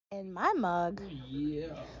in my mug? Oh, yeah.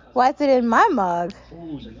 What's it in my mug?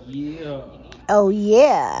 Oh, yeah. Oh,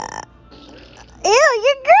 yeah. Ew,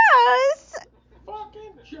 you're gross.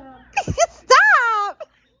 Fucking jerk. Stop.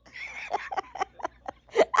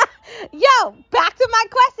 Yo, back to my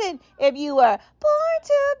question. If you were born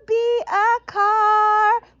to be a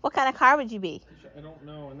car, what kind of car would you be? I don't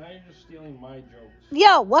know, and now you're just stealing my jokes.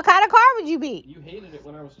 Yo, what kind of car would you be? You hated it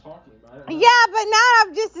when I was talking about it. Yeah, but now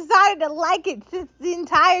I've just decided to like it since the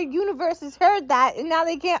entire universe has heard that, and now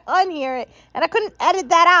they can't unhear it, and I couldn't edit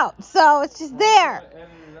that out, so it's just there. Edit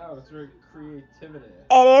it out. It's very creativity.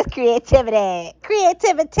 It is creativity.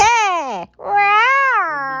 Creativity. Did you know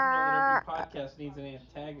that every podcast needs an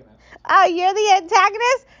antagonist? Oh, you're the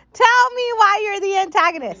antagonist? Tell me why you're the I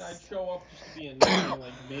antagonist. mean, I'd show up just to be annoying,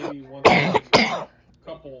 like maybe once every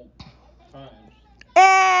couple times.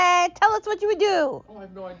 Tell us what you would do. Oh, I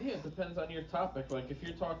have no idea. It depends on your topic. Like, if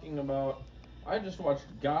you're talking about, I just watched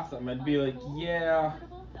Gotham, I'd be like, yeah,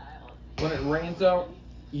 when it rains out,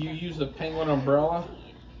 you use a penguin umbrella.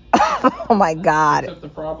 Oh my God. Except the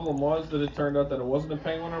problem was that it turned out that it wasn't a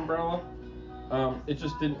penguin umbrella. It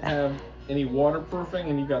just didn't have any waterproofing,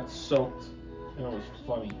 and you got soaked, and it was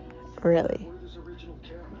funny. Really?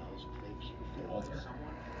 Balder.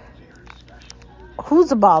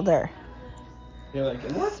 Who's a balder? You're like,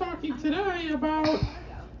 and we're talking today about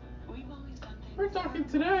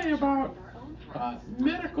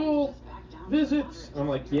medical visits. I'm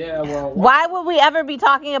like, yeah, well. Why would we ever be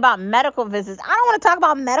talking about medical visits? I don't want to talk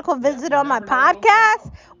about medical visits on my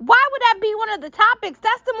podcast. Why would that be one of the topics?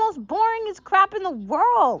 That's the most boringest crap in the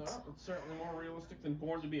world. Well, it's certainly more realistic than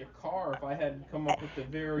Born to be a Car if I had come up with the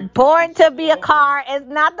very Born to be a car is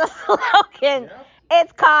not the slogan. Yep.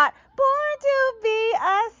 It's called Born to be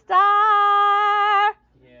a Star.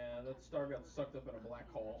 Yeah, that star got sucked up in a black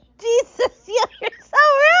hole. Jesus, you're so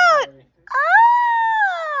rude.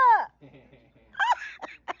 Ah!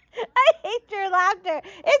 I hate your laughter.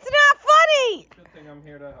 It's not funny. Good thing I'm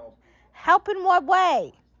here to help. Help in what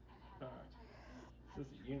way? Shows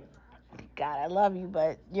that you know. God, I love you,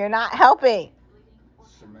 but you're not helping.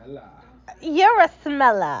 Smella. You're a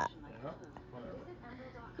smeller. Yeah, whatever.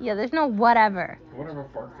 Yeah, there's no whatever. Whatever,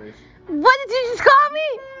 fart face. What did you just call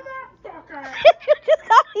me? Motherfucker. Did you just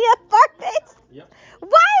call me a fart face? Yep.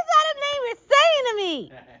 Why is that a name you're saying to me?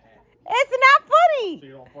 It's not funny. So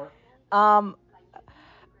you don't fart?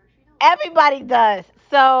 Everybody does.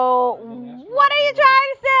 So, what are you trying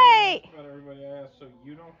to say? About everybody I asked, so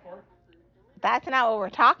you don't fart? That's not what we're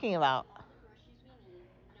talking about.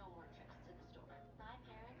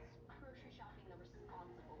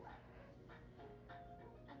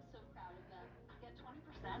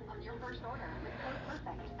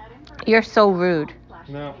 You're so rude.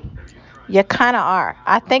 No. You kind of are.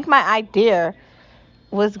 I think my idea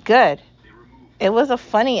was good. It was a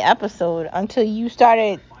funny episode until you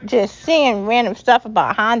started just saying random stuff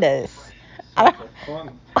about Hondas. Sounds like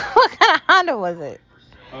fun. What kind of Honda was it?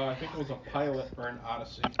 I think it was a Pilot or an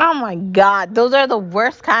Odyssey. Oh my God, those are the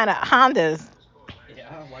worst kind of Hondas.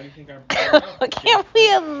 Yeah, why do you think I brought it up? Can't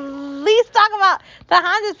we at least talk about the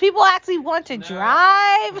Hondas people actually want to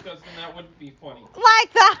drive? Because then that wouldn't be funny.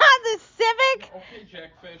 Like the Honda Civic? Okay,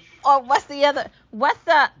 Jackfish. Or what's the other? What's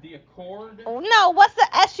the? The Accord? No, what's the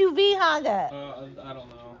SUV Honda? I don't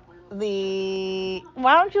know.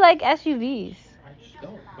 Why don't you like SUVs? I just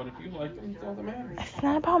don't. But if you like them, it's all that matters. It's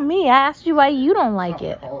not about me. I asked you why you don't like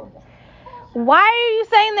it. Horrible. Why are you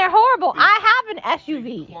saying they're horrible? I have an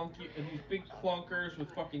SUV. These big clunkers with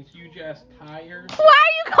fucking huge ass tires. Why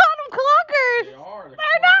are you calling them clunkers? They are.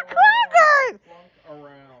 They're not clunkers. Clunk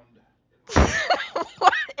around.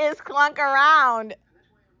 What is clunk around?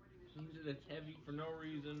 Means that it's heavy for no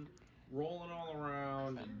reason, rolling all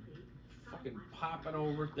around and fucking popping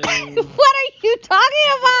over things. What are you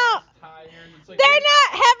talking about? Tires. It's like they're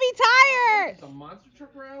not heavy tires. It's a monster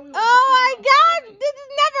truck rally. Oh my God! This has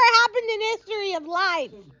never happened in history of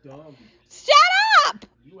life. So dumb. Shut up!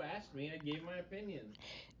 You asked me. I gave my opinion.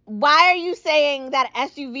 Why are you saying that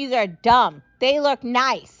SUVs are dumb? They look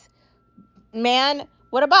nice, man.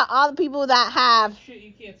 What about all the people that have? Shit,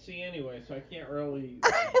 you can't see anyway, so I can't really.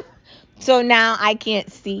 So now I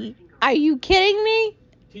can't see. Are you kidding me?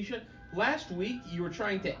 Tisha, last week you were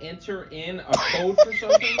trying to enter in a code for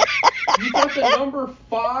something. You thought the number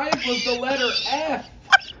 5 was the letter F.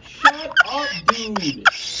 Shut up, dude.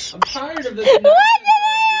 I'm tired of this nonsense. When did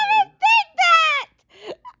I ever think that?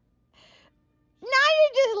 Now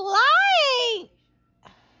you're just lying.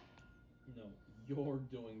 No, you're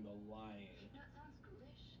doing the lying.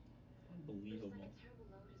 Unbelievable.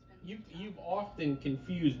 You've often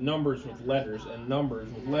confused numbers with letters and numbers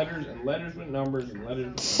with letters and letters with numbers and letters with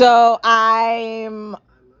numbers. So I'm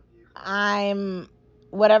I'm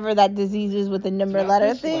whatever that disease is with the number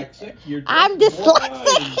letter thing. Dyslexic. You're just I'm blind.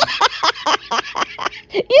 dyslexic.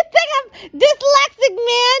 You think I'm dyslexic,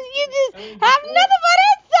 man? You just I mean, have before- nothing but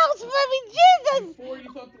insults for me, Jesus. Before you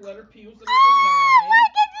thought the letter P was the Oh, number 9. why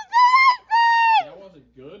can't you say anything? That wasn't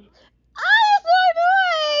good. Oh, you're so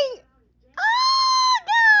annoying. Oh,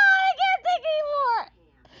 God, I can't take anymore.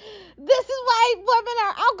 This is why women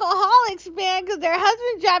are alcoholics, man, because their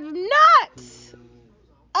husbands drive them nuts.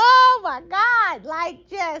 Oh, my God. Like,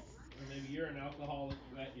 just. Or maybe you're an alcoholic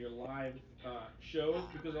at your live shows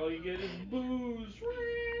because all you get is booze.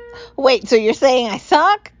 Wait, so you're saying I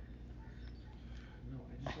suck? No,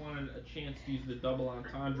 I just wanted a chance to use the double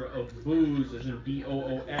entendre of booze as in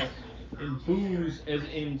BOOS and booze as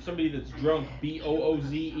in somebody that's drunk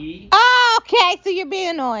BOOZE. Oh, okay, so you're being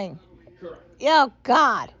annoying. Correct. Oh,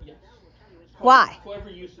 God. Yes. Why? Clever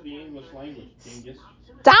use of the English language, dingus.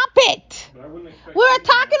 Stop it. But I wouldn't expect We you were to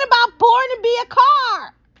talking know. about Born to Be a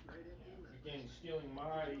Car. Again, stealing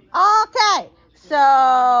my Okay,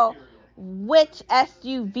 so which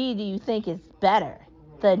SUV do you think is better?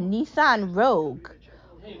 The Nissan Rogue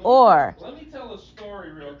Hey, or let me tell a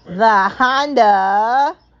story real quick. the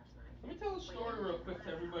Honda? Let me tell a story real quick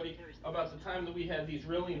to everybody about the time that we had these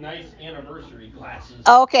really nice anniversary glasses.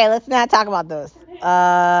 Okay, let's not talk about those.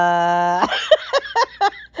 Are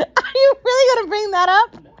you really gonna bring that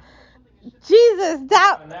up? No. Jesus,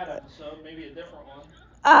 Not in that episode, maybe a different one.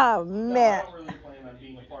 Oh No, I man. don't really plan on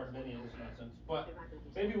being a part of any of this nonsense, but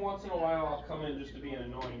maybe once in a while I'll come in just to be an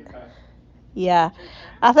annoying pest. Yeah,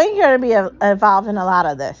 I think you're gonna be involved in a lot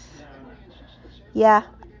of this. No, I'm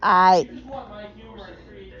not. Yeah, You just want my humor and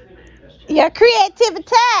creativity. That's all. your creativity. You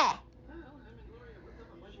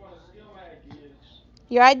just want to steal my ideas.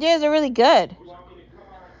 Your ideas are really good. You want me to come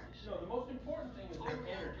on. No, the most important thing is their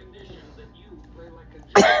energy.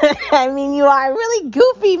 I mean, you are really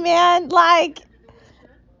goofy, man. Like,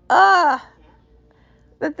 the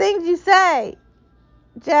things you say,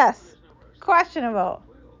 just questionable.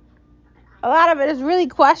 A lot of it is really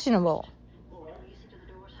questionable.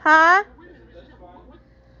 Huh? That's fine.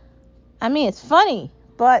 I mean, it's funny,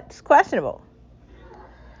 but it's questionable.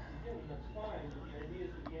 Again, that's fine, but the idea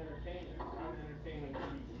is to be entertaining. I'm entertaining to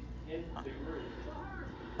the nth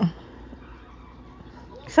degree.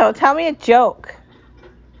 So tell me a joke.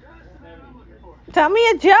 Tell me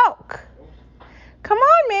a joke. Come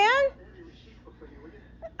on, man.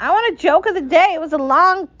 I want a joke of the day. It was a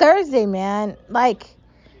long Thursday, man. Like,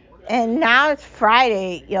 and now it's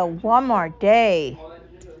Friday. Yo, one more day.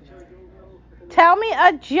 Tell me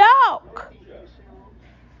a joke.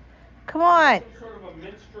 Come on. Some sort of a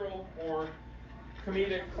minstrel or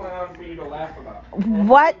comedic clown for you to laugh about.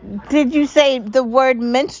 What did you say the word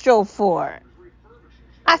minstrel for?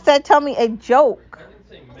 I said, tell me a joke. I didn't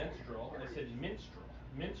say menstrual. I said minstrel.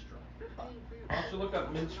 Minstrel. Why don't you look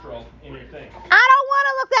up minstrel in your thing? I don't want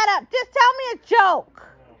to look that up. Just tell me a joke.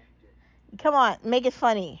 No. Come on, make it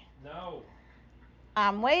funny. No.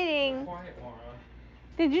 I'm waiting. Be quiet, moron.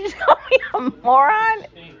 Did you just call me a moron? You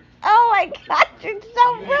stink. Oh my God, you're so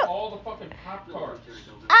You ate rude. all the fucking Pop-Tarts.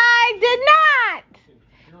 I did not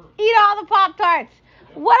Jerk. eat all the Pop-Tarts.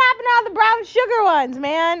 Yep. What happened to all the brown sugar ones,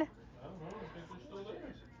 man? I don't know. I think they're still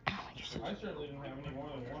there. I certainly didn't have any more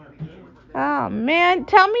than one or two. Oh man,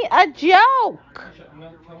 tell me a joke. I'm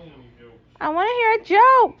not telling you any jokes. I want to hear a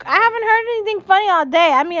joke. I haven't heard anything funny all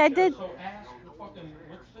day. I mean, I did. So ask the fucking,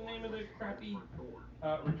 what's the name of the crappy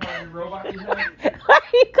retarded robot you have? Why are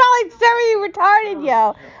you calling Siri retarded,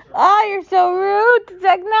 yo? Oh, you're so rude to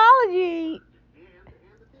technology.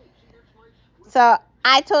 So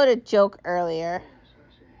I told a joke earlier.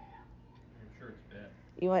 I'm sure it's bad.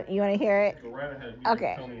 You want to hear it? Go right ahead.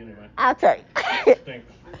 Okay. Tell me anyway. I'll tell you. It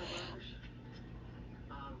stinks.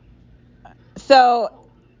 So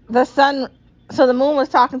the moon was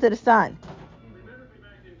talking to the sun,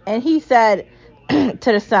 and he said to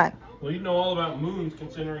the sun. Well, you know all about moons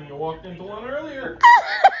considering you walked into one earlier.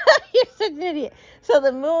 You're such an idiot. So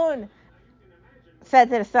the moon said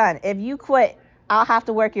to the sun, if you quit, I'll have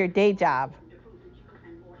to work your day job.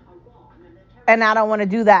 And I don't want to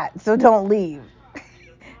do that, so don't leave.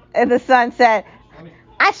 And the sun said,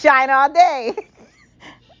 I shine all day.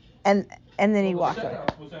 And then he walked away. The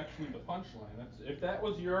setup was actually the punchline. If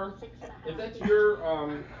that's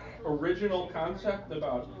your original concept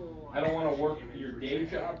about I don't want to work your day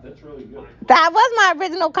job, that's really good. That was my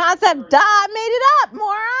original concept. Duh, I made it up,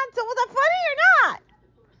 moron. So was it funny or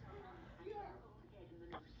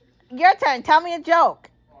not? Your turn. Tell me a joke.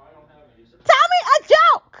 Oh, I don't have any. Tell me a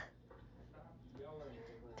joke. Stop yelling.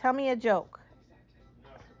 Tell me a joke. No.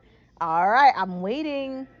 All right, I'm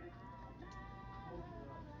waiting.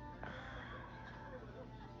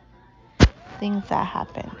 things that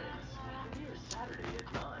happen.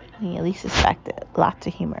 You at least suspect it. Lots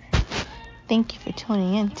of humor. Thank you for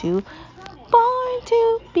tuning in to Born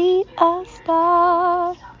to Be a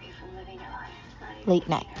Star. Late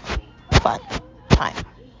night. Fun time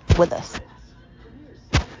with us.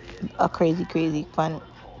 A crazy, fun,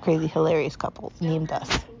 crazy, hilarious couple named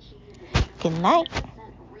us. Good night.